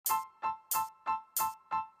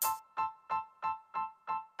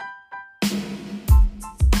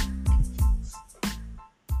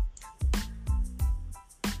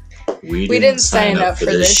We didn't sign up for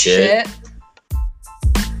this shit.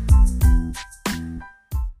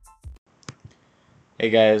 Hey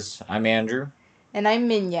guys, I'm Andrew. And I'm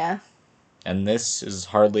Minya. And this is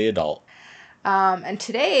Hardly Adult. And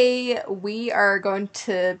today we are going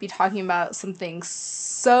to be talking about something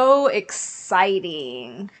so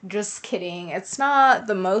exciting. Just kidding. It's not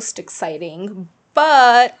the most exciting,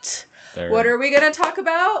 but what are we going to talk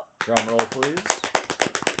about? Drum roll, please.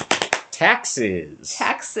 Taxes.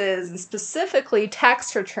 Taxes, and specifically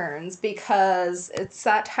tax returns, because it's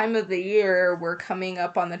that time of the year. We're coming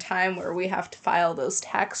up on the time where we have to file those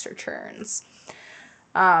tax returns.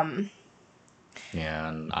 Yeah,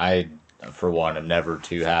 and I, for one, am never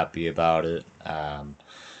too happy about it.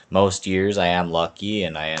 Most years I am lucky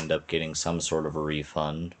and I end up getting some sort of a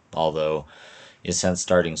refund. Although, since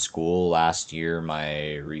starting school last year,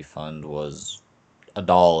 my refund was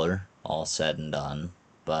 $1, all said and done.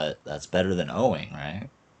 But that's better than owing, right?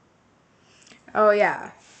 Oh,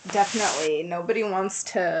 yeah, definitely. Nobody wants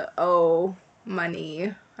to owe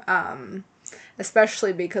money,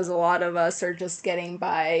 especially because a lot of us are just getting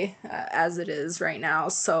by as it is right now.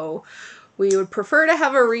 So we would prefer to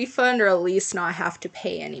have a refund or at least not have to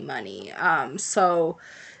pay any money. So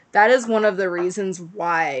that is one of the reasons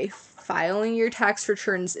why filing your tax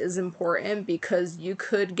returns is important, because you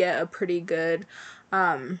could get a pretty good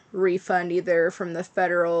refund either from the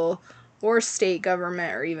federal or state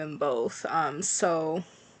government or even both. So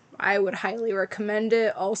I would highly recommend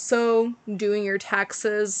it. Also, doing your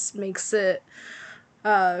taxes makes it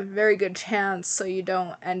a very good chance so you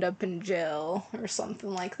don't end up in jail or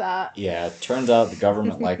something like that. Yeah, it turns out the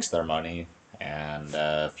government likes their money, and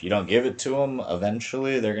if you don't give it to them,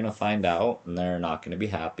 eventually they're going to find out and they're not going to be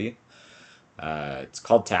happy. It's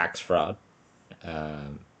called tax fraud.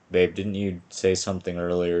 Babe, didn't you say something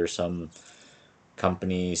earlier? Some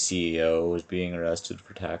company CEO was being arrested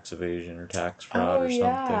for tax evasion or tax fraud or something?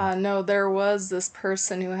 Yeah. No, there was this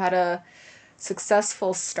person who had a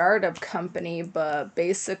successful startup company, but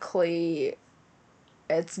basically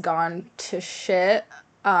it's gone to shit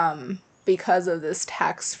because of this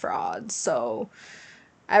tax fraud. So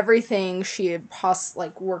everything she had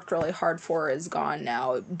worked really hard for is gone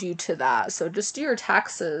now due to that. So just do your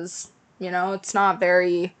taxes. It's not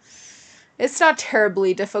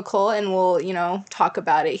terribly difficult, and we'll, talk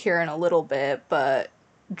about it here in a little bit, but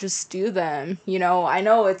just do them. I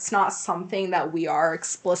know it's not something that we are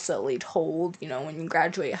explicitly told, when you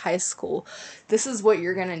graduate high school, this is what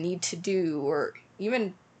you're going to need to do, or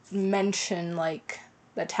even mention,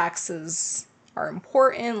 the taxes are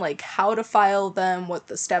important, how to file them, what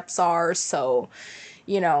the steps are, so,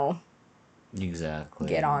 Exactly.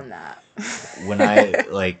 get on that. When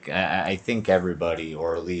I think everybody,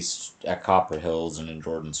 or at least at Copper Hills and in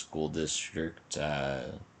Jordan School District,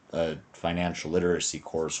 a financial literacy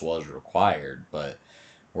course was required, but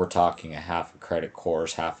we're talking a half a credit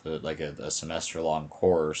course, a semester long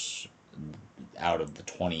course out of the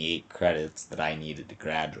 28 credits that I needed to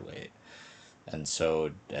graduate. And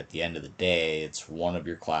so at the end of the day, it's one of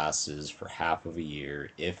your classes for half of a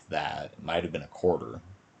year, if that. It might have been a quarter.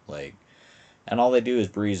 And all they do is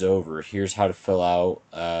breeze over. Here's how to fill out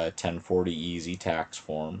a 1040 easy tax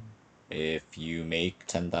form. If you make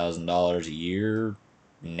 $10,000 a year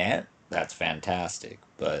net, that's fantastic.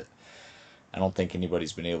 But I don't think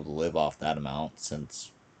anybody's been able to live off that amount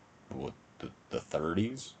since the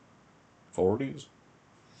 30s, 40s.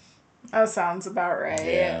 That sounds about right.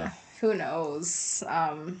 Yeah. Who knows?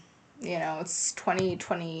 It's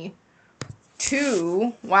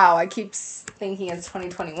 2022. Wow, I keep thinking it's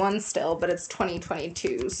 2021 still, but it's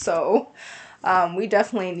 2022. So we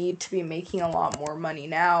definitely need to be making a lot more money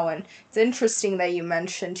now. And it's interesting that you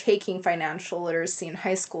mentioned taking financial literacy in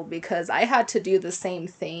high school, because I had to do the same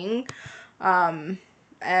thing.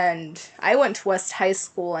 And I went to West High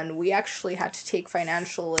School, and we actually had to take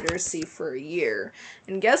financial literacy for a year.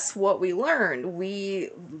 And guess what we learned?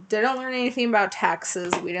 We didn't learn anything about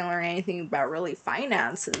taxes. We didn't learn anything about really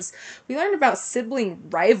finances. We learned about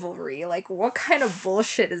sibling rivalry. What kind of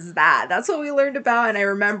bullshit is that? That's what we learned about, and I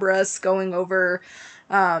remember us going over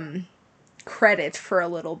credit for a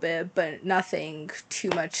little bit, but nothing too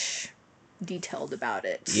much detailed about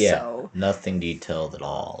it. Yeah, so nothing detailed at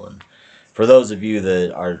all. And for those of you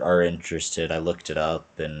that are interested, I looked it up,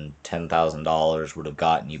 and $10,000 would have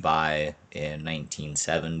gotten you by in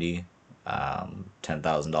 1970.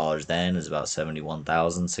 $10,000 then is about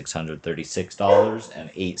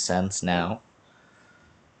 $71,636.08 now.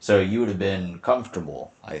 So you would have been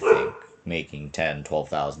comfortable, I think, making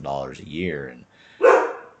 $12,000 a year. And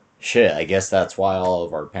shit, I guess that's why all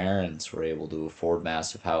of our parents were able to afford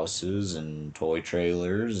massive houses and toy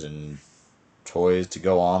trailers and toys to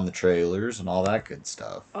go on the trailers and all that good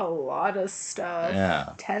stuff. A lot of stuff.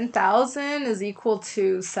 Yeah. 10,000 is equal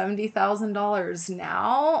to $70,000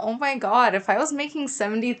 now. Oh my god, if I was making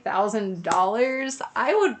 $70,000,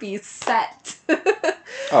 I would be set.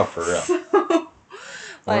 Oh, for real. So,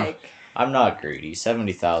 Well, like, I'm not greedy.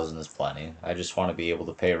 70,000 is plenty. I just want to be able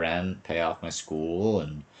to pay rent, pay off my school,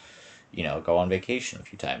 and go on vacation a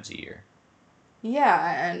few times a year.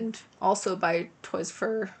 yeah, and also buy toys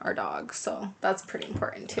for our dog, so that's pretty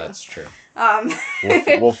important too. That's true. Um,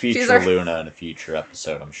 We'll she's feature our. Luna in a future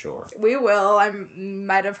episode, I'm sure. We will. I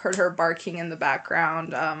might have heard her barking in the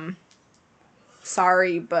background.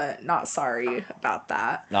 Sorry, but not sorry about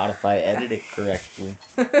that. Not if I edit it correctly.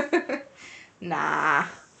 Nah.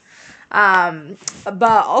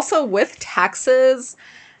 But also with taxes,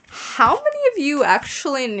 how many of you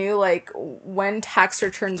actually knew like when tax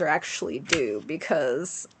returns are actually due?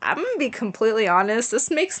 Because I'm gonna be completely honest, this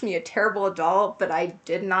makes me a terrible adult, but I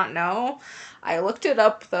did not know. I looked it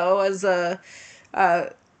up though, as a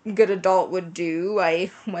good adult would do.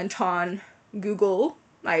 I went on Google,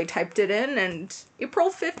 I typed it in, and April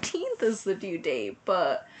 15th is the due date,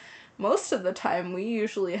 but most of the time we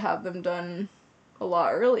usually have them done a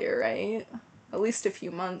lot earlier, right? At least a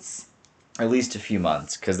few months. At least a few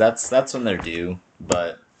months, because that's when they're due.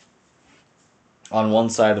 But on one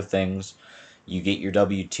side of things, you get your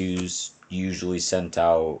W-2s usually sent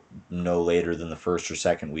out no later than the first or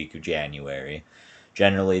second week of January.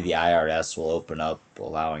 Generally, the IRS will open up,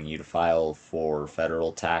 allowing you to file for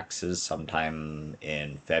federal taxes sometime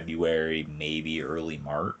in February, maybe early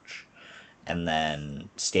March. And then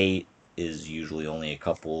state is usually only a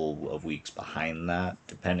couple of weeks behind that,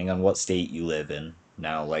 depending on what state you live in.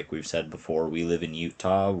 Now, like we've said before, we live in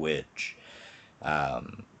Utah, which,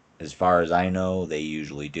 um, as far as I know, they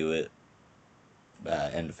usually do it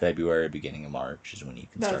end of February, beginning of March is when you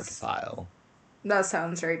can start to That's file. that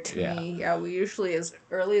sounds right to Yeah. me. Yeah, we usually as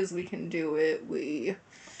early as we can do it, we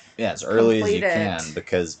Yeah, as early as complete you can, it.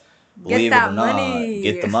 because Get believe it or that not,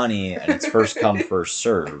 get money. the money and it's first come, first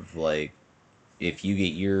serve. Like, if you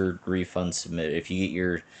get your refund submitted, if you get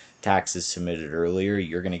your taxes submitted earlier,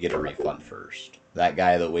 you're going to get a refund first. That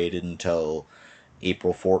guy that waited until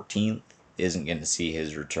April 14th isn't going to see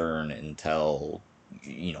his return until,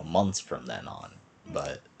 months from then on.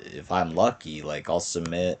 But if I'm lucky, like, I'll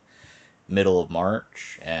submit middle of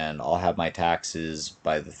March and I'll have my taxes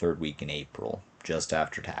by the third week in April, just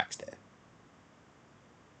after tax day.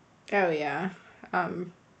 Oh yeah.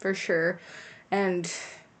 For sure. And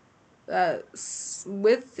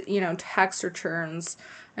with, tax returns,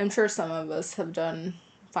 I'm sure some of us have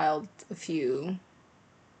filed a few,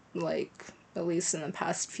 like, at least in the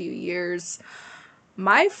past few years.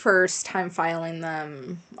 My first time filing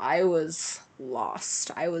them, I was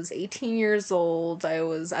lost. I was 18 years old.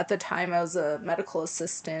 At the time, I was a medical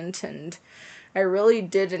assistant, and I really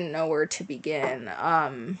didn't know where to begin.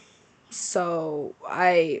 So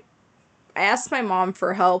I asked my mom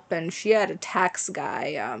for help, and she had a tax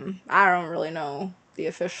guy. I don't really know the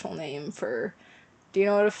official name for. Do you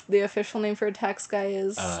know what the official name for a tax guy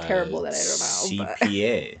is? It's terrible that I don't know, but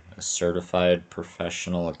CPA, a certified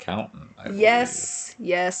professional accountant, I believe.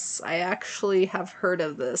 yes, I actually have heard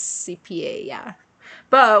of this CPA. Yeah,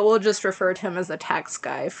 but we'll just refer to him as a tax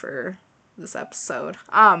guy for this episode.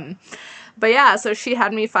 But yeah, so she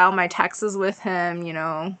had me file my taxes with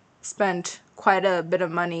him. Spent quite a bit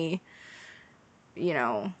of money.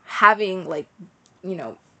 Having you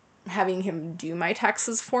know, having him do my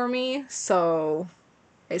taxes for me. So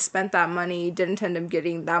I spent that money, didn't end up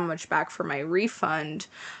getting that much back for my refund.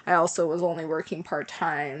 I also was only working part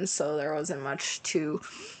time, so there wasn't much to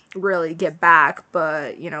really get back.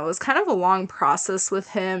 But, it was kind of a long process with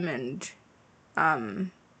him, and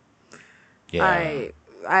Yeah.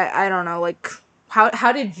 I don't know, like,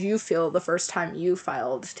 how did you feel the first time you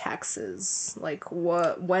filed taxes? Like,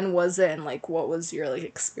 when was it, and like what was your like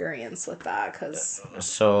experience with that? Cuz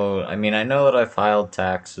So, I mean, I know that I filed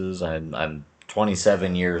taxes. I'm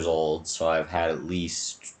 27 years old, so I've had at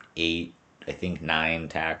least eight, I think nine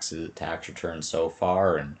tax returns so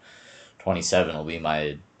far, and 27 will be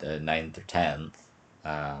my ninth or 10th.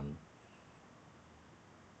 Um,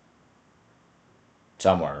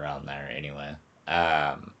 Somewhere around there, anyway.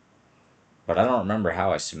 Um, but I don't remember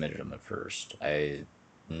how I submitted them at first. I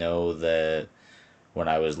know that when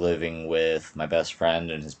I was living with my best friend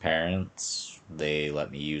and his parents, they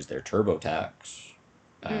let me use their TurboTax.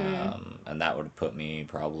 mm, And that would have put me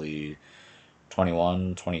probably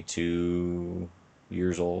 21, 22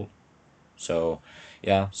 years old. So,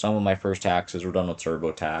 yeah, some of my first taxes were done with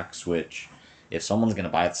TurboTax, which, if someone's going to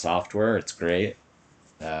buy the software, it's great.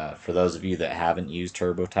 For those of you that haven't used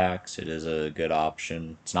TurboTax, it is a good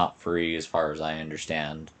option. It's not free as far as I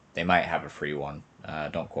understand. They might have a free one.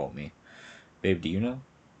 Don't quote me. Babe, do you know?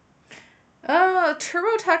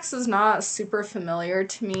 TurboTax is not super familiar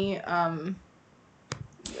to me.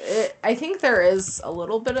 I think there is a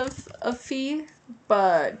little bit of a fee,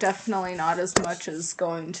 but definitely not as much as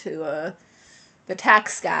going to the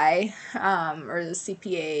tax guy, or the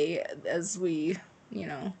CPA, as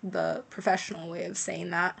the professional way of saying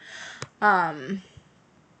that.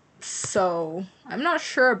 So I'm not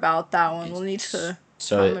sure about that one. We'll need to.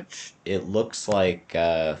 So How it much? it looks like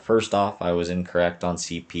first off, I was incorrect on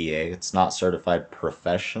CPA. It's not certified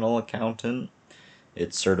professional accountant.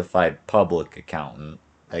 It's certified public accountant.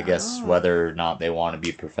 I guess Oh, whether or not they want to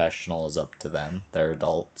be professional is up to them. They're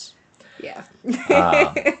adults. yeah.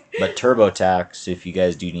 But TurboTax, if you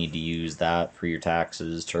guys do need to use that for your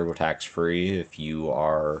taxes, TurboTax free. If you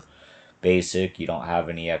are basic, you don't have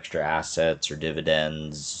any extra assets or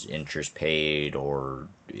dividends, interest paid, or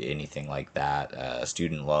anything like that,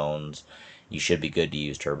 student loans, you should be good to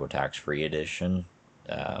use TurboTax free edition.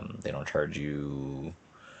 They don't charge you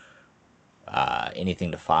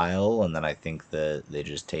anything to file, and then I think that they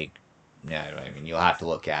just take. Yeah, I mean you'll have to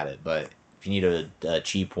look at it, but if you need a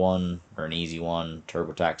cheap one or an easy one,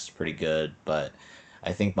 TurboTax is pretty good. But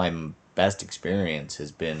I think my best experience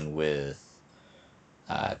has been with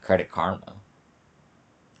Credit Karma.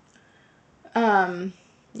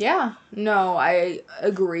 Yeah, no, I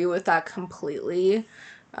agree with that completely.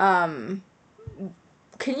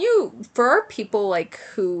 Can you, for our people like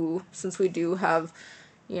who, since we do have,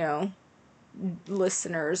 you know,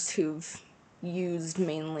 listeners who've used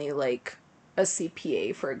mainly like a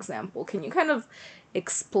CPA, for example, can you kind of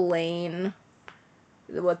explain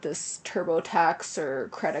what this TurboTax or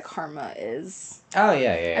Credit Karma is? Oh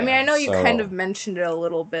yeah, yeah, I mean, yeah. I know you kind of mentioned it a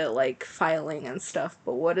little bit, like filing and stuff,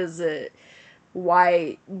 but what is it?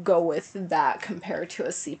 Why go with that compared to a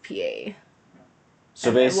CPA?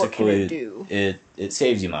 So And what can it basically, do? it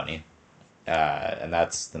saves you money, and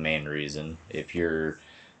that's the main reason. If your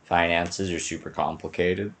finances are super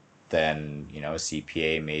complicated, then a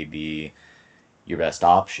CPA may be your best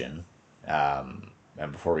option.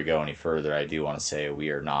 And before we go any further, I do want to say we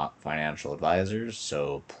are not financial advisors,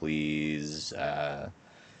 so please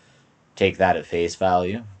take that at face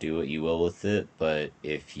value. Do what you will with it. But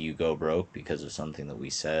if you go broke because of something that we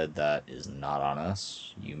said, that is not on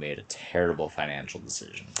us. You made a terrible financial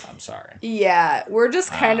decision. I'm sorry. Yeah, we're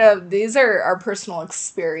just kind Um, of, these are our personal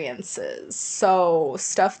experiences. So,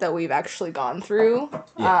 stuff that we've actually gone through.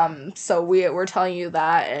 yeah. So we're telling you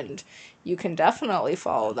that, and you can definitely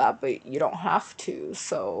follow that, but you don't have to.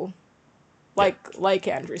 So, Yep. like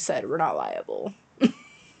Andrew said, we're not liable.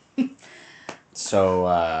 So,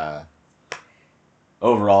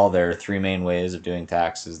 overall, there are three main ways of doing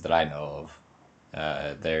taxes that I know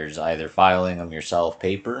of. There's either filing them yourself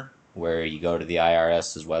paper, where you go to the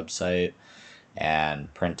IRS's website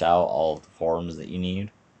and print out all of the forms that you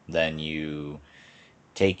need. Then you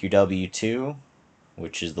take your W 2,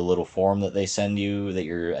 which is the little form that they send you, that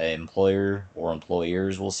your employer or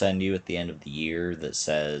employers will send you at the end of the year, that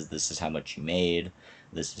says this is how much you made,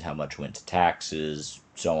 this is how much went to taxes,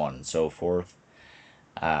 so on and so forth.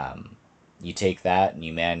 Um, you take that and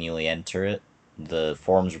you manually enter it. The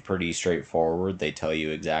forms are pretty straightforward. They tell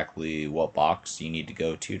you exactly what box you need to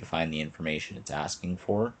go to find the information it's asking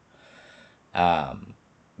for. Um,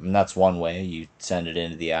 and that's one way. You send it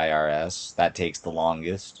into the IRS. That takes the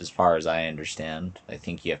longest, as far as I understand. I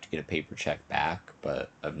think you have to get a paper check back, but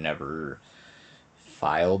I've never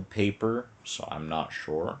filed paper, so I'm not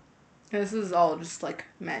sure. This is all just like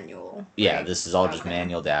manual, Yeah, right? this is all just Okay.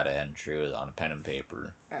 manual data entry on a pen and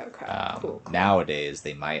paper. Okay. Cool, cool. Nowadays,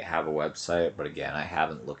 they might have a website, but again, I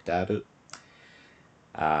haven't looked at it.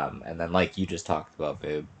 And then, like you just talked about,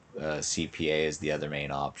 babe, CPA is the other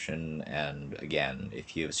main option. And again,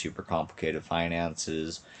 if you have super complicated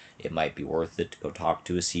finances, it might be worth it to go talk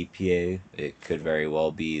to a CPA. It could very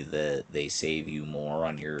well be that they save you more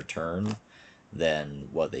on your return than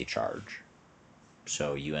what they charge.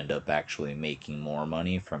 So you end up actually making more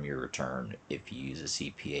money from your return if you use a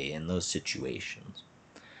CPA in those situations.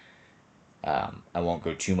 I won't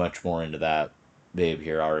go too much more into that. Babe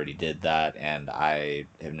here already did that, and I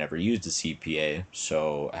have never used a CPA,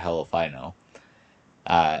 so hell if I know.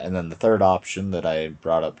 And then the third option that I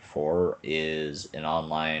brought up before is an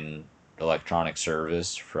online electronic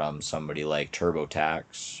service from somebody like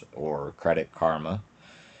TurboTax or Credit Karma.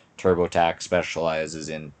 TurboTax specializes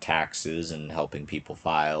in taxes and helping people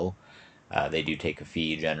file. They do take a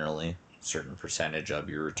fee generally, a certain percentage of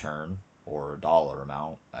your return or a dollar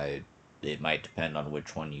amount. It might depend on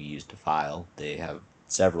which one you use to file. They have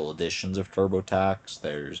several editions of TurboTax.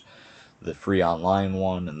 There's the free online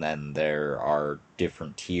one, and then there are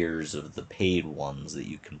different tiers of the paid ones that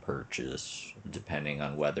you can purchase depending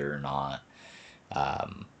on whether or not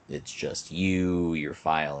it's just you, you're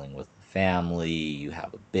filing with the family, you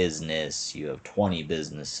have a business, you have 20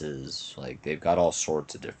 businesses. Like, they've got all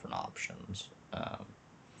sorts of different options.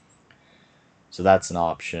 So that's an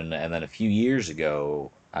option. And then a few years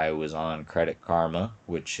ago, I was on Credit Karma,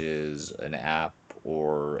 which is an app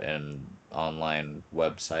or an online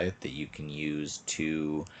website that you can use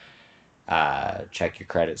to check your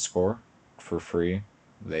credit score for free.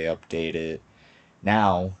 They update it.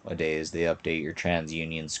 Nowadays, they update your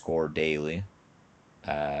TransUnion score daily,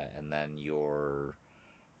 and then your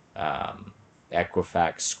um,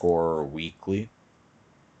 Equifax score weekly.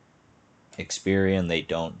 Experian, they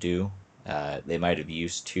don't do. They might have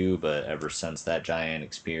used to, but ever since that giant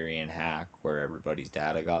Experian hack where everybody's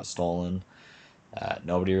data got stolen,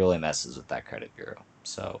 nobody really messes with that credit bureau.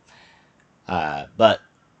 So, but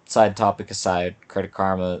side topic aside, Credit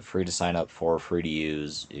Karma, free to sign up for, free to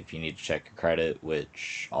use. If you need to check your credit,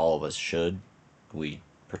 which all of us should, we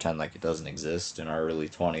pretend like it doesn't exist in our early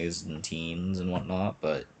 20s and teens and whatnot,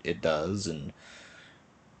 but it does. And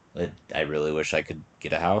I really wish I could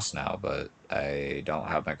get a house now, but I don't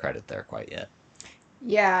have my credit there quite yet.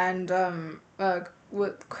 Yeah, and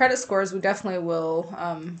with credit scores, we definitely will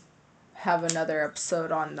have another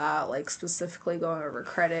episode on that, like specifically going over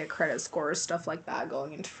credit scores, stuff like that,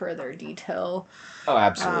 going into further detail. Oh,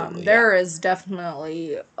 absolutely, yeah. There is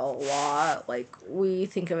definitely a lot, like we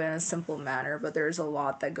think of it in a simple manner, but there's a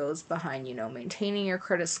lot that goes behind, maintaining your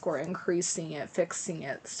credit score, increasing it, fixing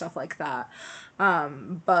it, stuff like that.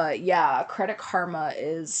 But yeah, Credit Karma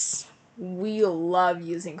is, we love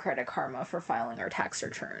using Credit Karma for filing our tax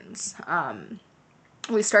returns.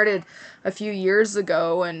 We started a few years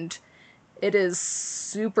ago, and it is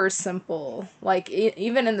super simple. Like,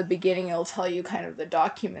 even in the beginning, it'll tell you kind of the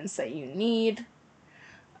documents that you need.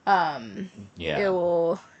 It Yeah.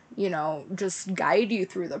 will, just guide you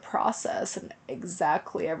through the process and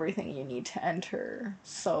exactly everything you need to enter.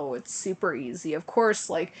 So it's super easy. Of course,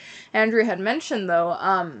 like Andrew had mentioned, though,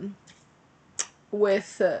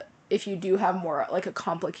 with if you do have more like a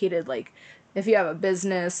complicated, like if you have a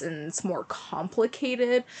business and it's more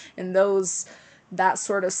complicated, in those that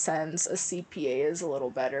sort of sense, a CPA is a little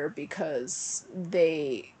better because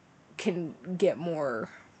they can get more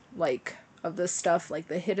like of the stuff, like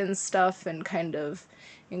the hidden stuff, and kind of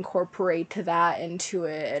incorporate that into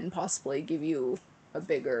it and possibly give you a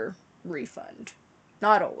bigger refund.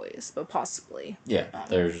 Not always, but possibly. Yeah,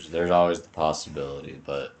 there's always the possibility,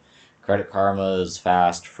 but Credit Karma is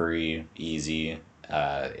fast, free, easy.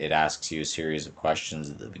 It asks you a series of questions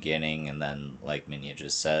at the beginning, and then, like Minya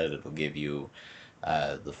just said, it'll give you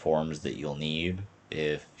the forms that you'll need.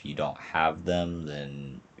 If you don't have them,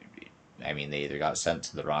 then I mean, they either got sent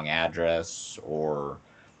to the wrong address or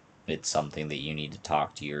it's something that you need to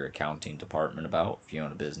talk to your accounting department about if you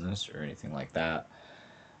own a business or anything like that.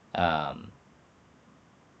 Um,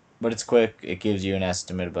 but it's quick. It gives you an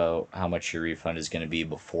estimate about how much your refund is going to be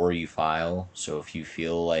before you file. So if you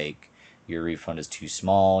feel like your refund is too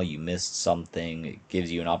small, you missed something, it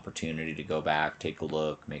gives you an opportunity to go back, take a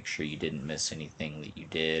look, make sure you didn't miss anything that you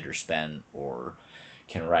did or spent or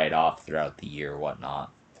can write off throughout the year or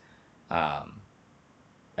whatnot. Um,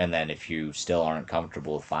 and then if you still aren't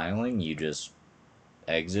comfortable with filing, you just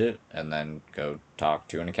exit and then go talk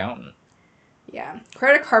to an accountant. Yeah,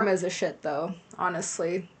 Credit Karma is a shit though.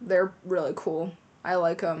 Honestly, they're really cool. I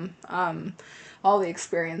like them. All the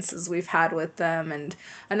experiences we've had with them, and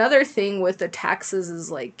another thing with the taxes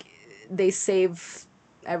is like they save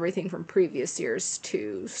everything from previous years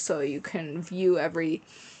too, so you can view every,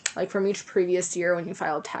 like from each previous year when you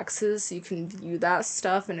file taxes, you can view that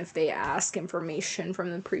stuff, and if they ask information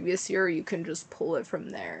from the previous year, you can just pull it from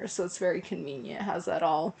there. So it's very convenient. It has that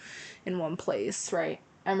all in one place, right?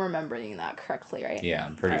 I'm remembering that correctly, right? Yeah,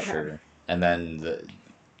 I'm pretty Okay. sure. And then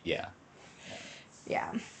yeah.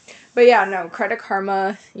 Yeah. But yeah, no, Credit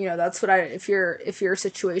Karma, that's what I, if your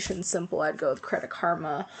situation's simple, I'd go with Credit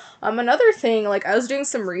Karma. Another thing, like I was doing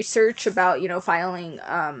some research about, filing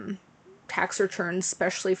tax returns,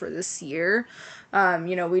 especially for this year.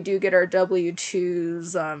 We do get our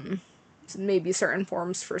W-2s, maybe certain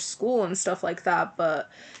forms for school and stuff like that, but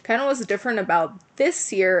kind of what's different about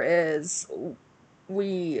this year is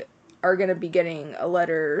we are going to be getting a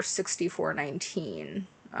letter 6419.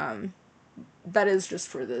 That is just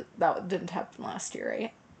for that didn't happen last year,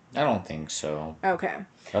 right? I don't think so. Okay.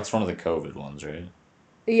 That's one of the COVID ones, right?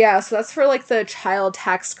 Yeah, so that's for like the child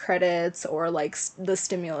tax credits or like the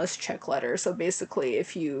stimulus check letter. So basically,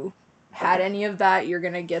 if you had any of that, you're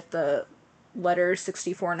going to get the letter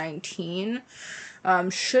 6419.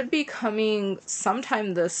 Should be coming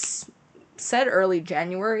sometime this, said early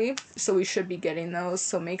January, so we should be getting those.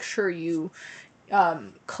 So make sure you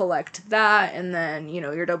collect that, and then, you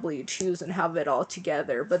know, your W-2s and have it all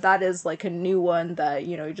together. But that is like a new one that,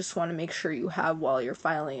 you know, you just want to make sure you have while you're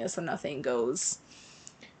filing it so nothing goes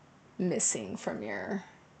missing from your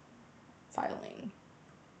filing,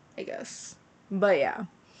 I guess. But yeah.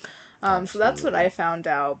 So that's what Absolutely. I found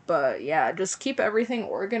out. But yeah, just keep everything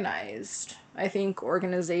organized. I think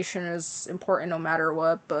organization is important no matter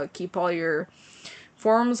what, but keep all your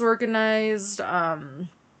forms organized.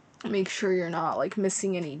 Make sure you're not like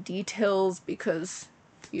missing any details because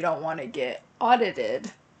you don't want to get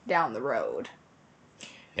audited down the road.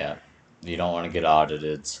 Yeah. You don't want to get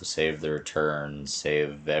audited, so save the returns,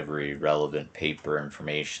 save every relevant paper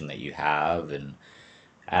information that you have. And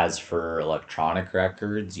as for electronic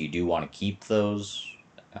records, you do want to keep those.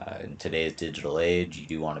 In today's digital age, you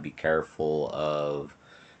do want to be careful of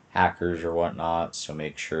hackers or whatnot, so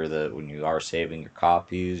make sure that when you are saving your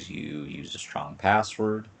copies, you use a strong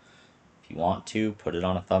password. If you want to, put it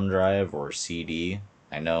on a thumb drive or a CD.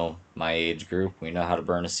 I know my age group, we know how to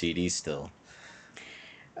burn a CD still.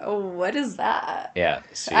 Oh, what is that? Yeah,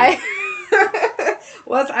 see, I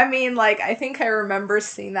I mean, like, I think I remember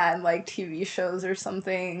seeing that in like TV shows or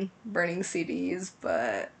something, burning CDs,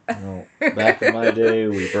 but no. Back in my day,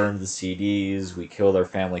 we burned the CDs, we killed our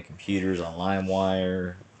family computers on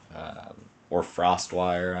LimeWire, or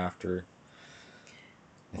FrostWire after.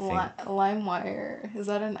 I think, LimeWire, is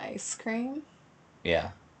that an ice cream?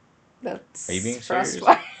 yeah. Are you That's being serious?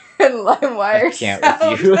 Frostwire and I LimeWire can't with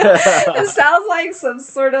sound. you. It sounds like some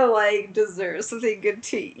sort of like dessert, something good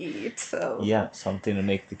to eat. So, Yeah, something to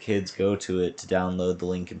make the kids go to it to download the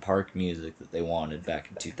Linkin Park music that they wanted back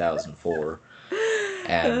in 2004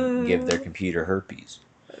 and give their uh, computer herpes.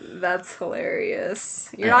 that's hilarious.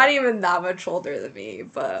 You're Yeah. not even that much older than me,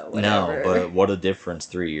 but No, whatever. but what a difference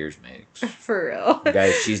 3 years makes. For real.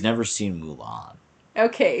 Guys, she's never seen Mulan.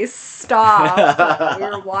 Okay, stop. We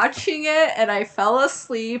were watching it and I fell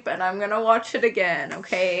asleep and I'm gonna watch it again,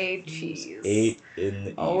 okay? It was Jeez. 8 in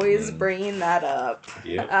the Always evening. bringing that up.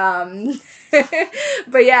 Yep. Um,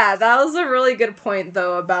 but yeah, that was a really good point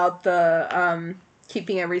though about the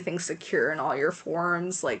keeping everything secure in all your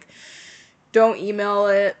forms. Like, don't email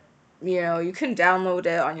it. You know, you can download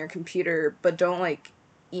it on your computer, but don't like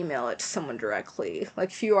email it to someone directly. Like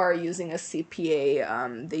if you are using a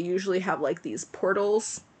CPA, they usually have like these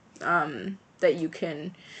portals that you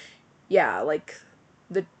can, yeah, like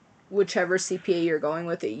the whichever CPA you're going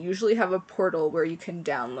with, they usually have a portal where you can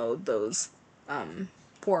download those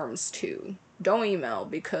forms too. Don't email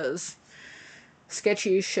because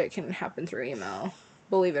sketchy shit can happen through email.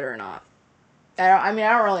 Believe it or not. I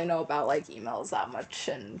don't really know about like emails that much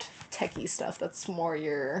and techie stuff. That's more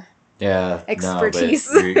your Yeah, no, but expertise.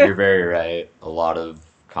 you're very right. A lot of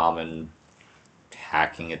common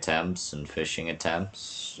hacking attempts and phishing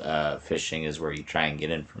attempts. Phishing is where you try and get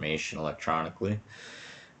information electronically.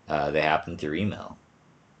 They happen through email.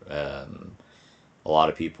 Um, a lot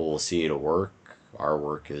of people will see it at work. Our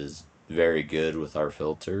work is very good with our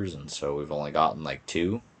filters, and so we've only gotten like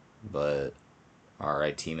two, but our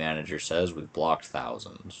IT manager says we've blocked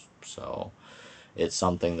thousands. So it's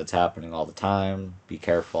something that's happening all the time. Be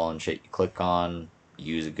careful on shit you click on.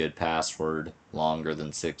 Use a good password, longer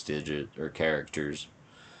than 6 digits or characters.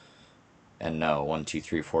 And no, 1 2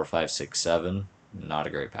 3 4 5 6 7, not a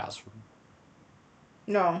great password.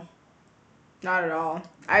 No, not at all.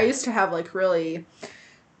 I used to have like really,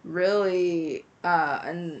 really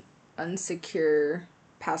unsecure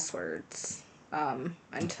passwords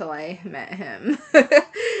until I met him.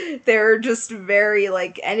 They were just very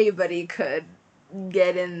like anybody could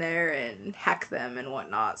get in there and hack them and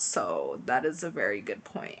whatnot. So that is a very good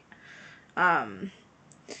point. Um,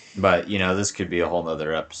 But, this could be a whole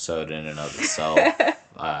nother episode in and of itself.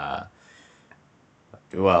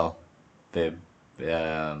 Well, babe,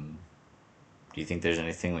 um, do you think there's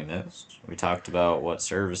anything we missed? We talked about what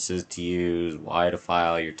services to use, why to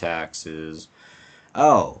file your taxes.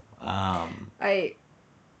 Oh, I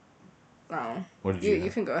Oh, what did you you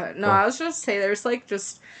can go ahead. No, go? I was just say there's like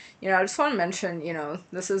just I just want to mention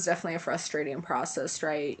this is definitely a frustrating process,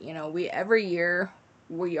 right? We every year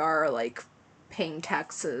we are like paying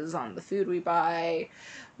taxes on the food we buy.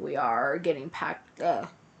 We are getting packed.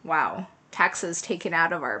 Wow, taxes taken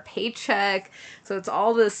out of our paycheck. So it's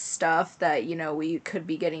all this stuff that we could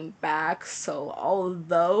be getting back. So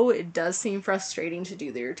although it does seem frustrating to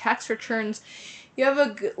do their tax returns, you have a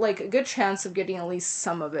good chance of getting at least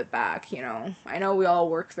some of it back. I know we all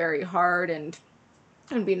work very hard and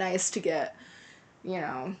It'd be nice to get,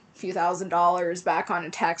 a few $1,000s back on a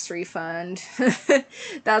tax refund.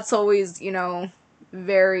 That's always,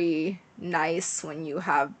 very nice when you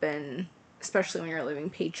have been, especially when you're living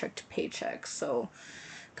paycheck to paycheck. So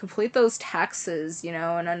complete those taxes,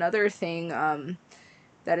 and another thing,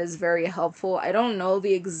 that is very helpful. I don't know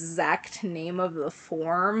the exact name of the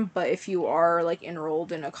form, but if you are like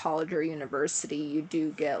enrolled in a college or university, you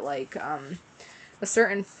do get like a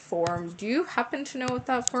certain form. Do you happen to know what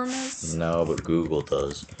that form is? No, but Google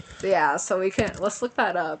does. Yeah, so let's look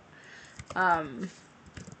that up.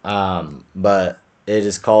 But it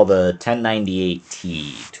is called a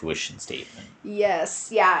 1098T tuition statement. Yes,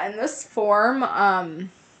 yeah, in this form,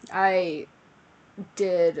 I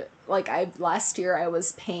did like I last year I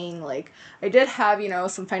was paying like I did have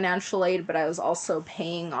some financial aid, but I was also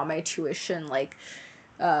paying on my tuition like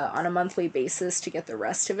on a monthly basis to get the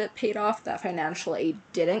rest of it paid off that financial aid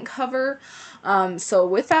didn't cover. So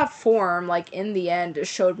with that form, like in the end, it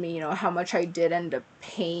showed me, how much I did end up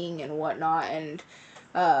paying and whatnot. And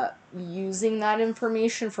using that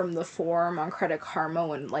information from the form on Credit Karma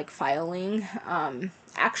when like filing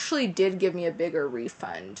actually did give me a bigger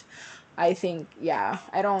refund. I think, yeah,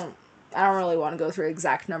 I don't really want to go through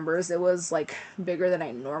exact numbers. It was like bigger than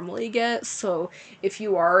I normally get. So if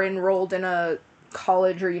you are enrolled in a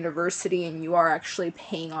college or university and you are actually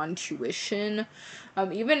paying on tuition,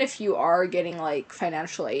 even if you are getting like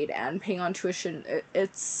financial aid and paying on tuition,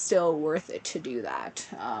 it's still worth it to do that,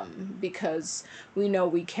 because we know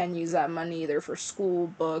we can use that money either for school,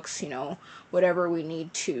 books, whatever we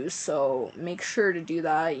need to. So make sure to do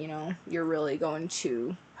that. You're really going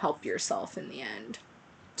to help yourself in the end.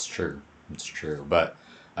 It's true. It's true. But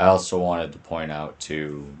I also wanted to point out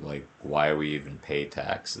too, like why we even pay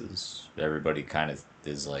taxes. Everybody kind of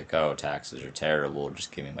is like, "Oh, taxes are terrible.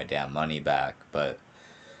 Just give me my damn money back." But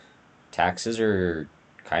taxes are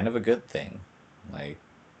kind of a good thing. Like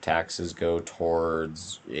taxes go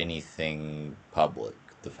towards anything public.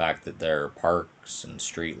 The fact that there are parks and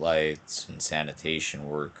street lights and sanitation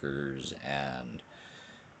workers and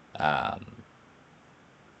um,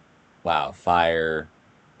 wow, fire,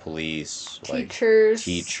 police, like Teachers.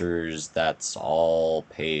 teachers, that's all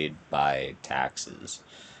paid by taxes.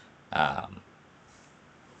 Um,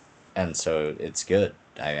 and so it's good.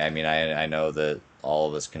 I mean, I know that all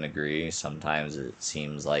of us can agree. Sometimes it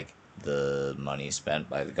seems like the money spent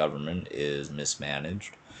by the government is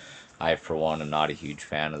mismanaged. I, for one, am not a huge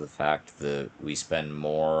fan of the fact that we spend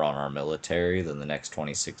more on our military than the next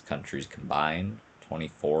 26 countries combined,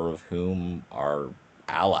 24 of whom are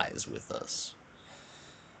allies with us.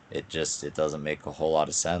 It doesn't make a whole lot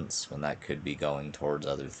of sense when that could be going towards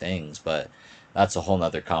other things, but that's a whole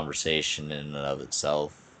nother conversation in and of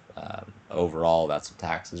itself. Overall, that's what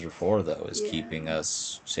taxes are for, though, is Yeah. keeping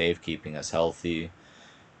us safe, keeping us healthy,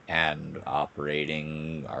 and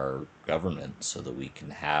operating our government so that we can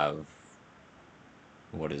have,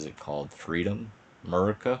 what is it called, freedom,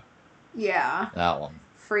 America, Yeah. that one.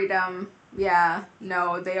 Freedom. Yeah.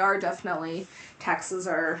 No, they are definitely, taxes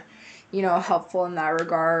are, helpful in that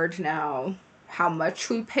regard. Now, how much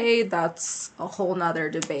we pay, that's a whole nother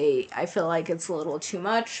debate. I feel like it's a little too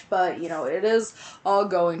much, but it is all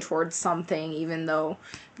going towards something, even though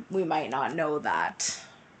we might not know that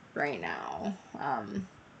right now.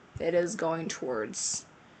 It is going towards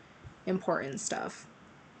important stuff.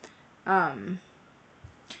 Um,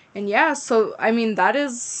 and yeah, so I mean, that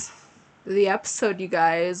is the episode, you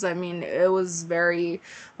guys. I mean, it was very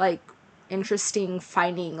like interesting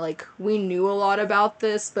finding, like, we knew a lot about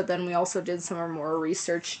this, but then we also did some more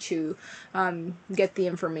research to get the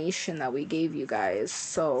information that we gave you guys.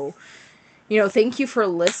 So, thank you for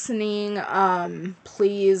listening.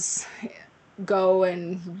 Please go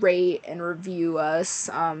and rate and review us.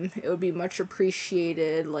 It would be much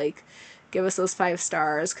appreciated. Like, give us those 5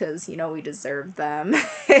 stars because we deserve them.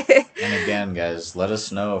 And again, guys, let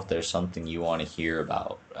us know if there's something you want to hear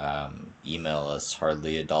about. Email us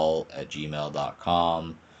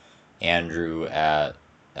hardlyadult@gmail.com, Andrew at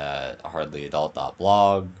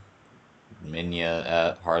hardlyadult.blog, Minya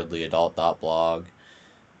at hardlyadult.blog.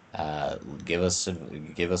 Uh, give us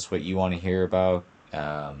what you want to hear about.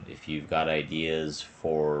 If you've got ideas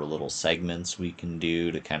for little segments we can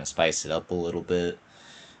do to kind of spice it up a little bit,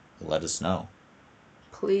 let us know.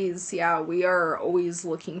 Please, yeah, we are always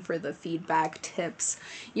looking for the feedback, tips,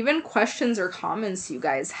 even questions or comments you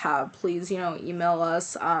guys have. Please, email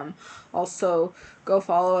us. Also, go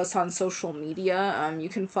follow us on social media. You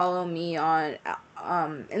can follow me on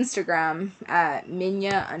Instagram at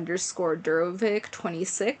Minya_Durovic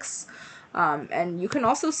 26. And you can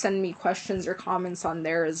also send me questions or comments on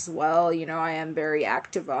there as well. You know, I am very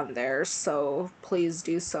active on there, so please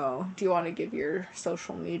do so. Do you want to give your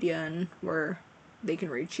social media and where they can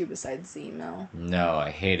reach you besides the email? No, I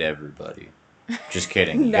hate everybody. Just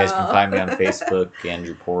kidding. You guys can No. find me on Facebook,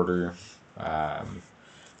 Andrew Porter. Um,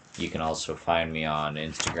 you can also find me on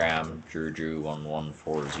Instagram,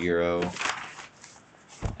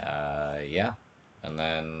 DrewDrew1140. Yeah. And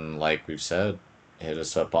then, like we've said, hit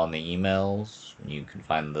us up on the emails. You can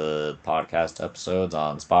find the podcast episodes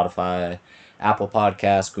on Spotify, Apple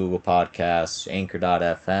Podcasts, Google Podcasts,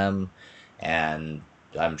 Anchor.fm, and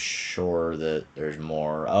I'm sure that there's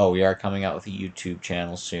more. Oh, we are coming out with a YouTube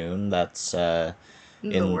channel soon. That's In the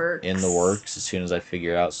in the works. works as soon as I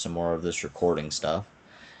figure out some more of this recording stuff.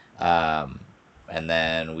 Um, and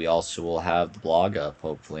then we also will have the blog up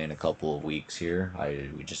hopefully in a couple of weeks here.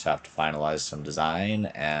 We just have to finalize some design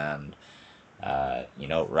and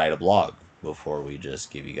write a blog before we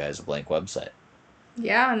just give you guys a blank website.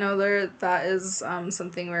 Yeah, no, that is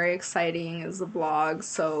something very exciting is the blog.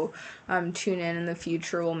 So tune in the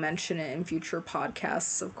future. We'll mention it in future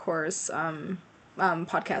podcasts, of course,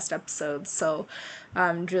 podcast episodes. So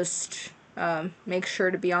just make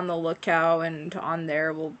sure to be on the lookout, and on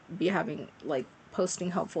there we'll be having like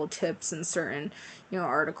posting helpful tips and certain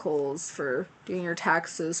articles for doing your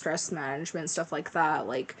taxes, stress management, stuff like that,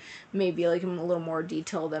 like maybe like in a little more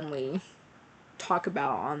detail than we talk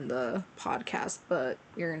about on the podcast, but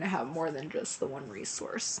you're gonna have more than just the one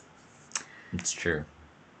resource. It's true.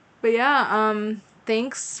 But yeah,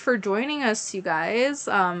 thanks for joining us, you guys.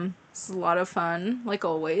 This is a lot of fun, like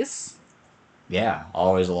always. Yeah,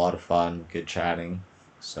 always a lot of fun, good chatting.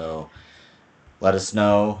 So let us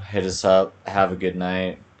know, hit us up, have a good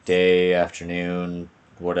night, day, afternoon,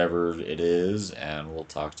 whatever it is, and we'll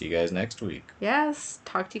talk to you guys next week. Yes,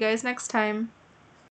 talk to you guys next time.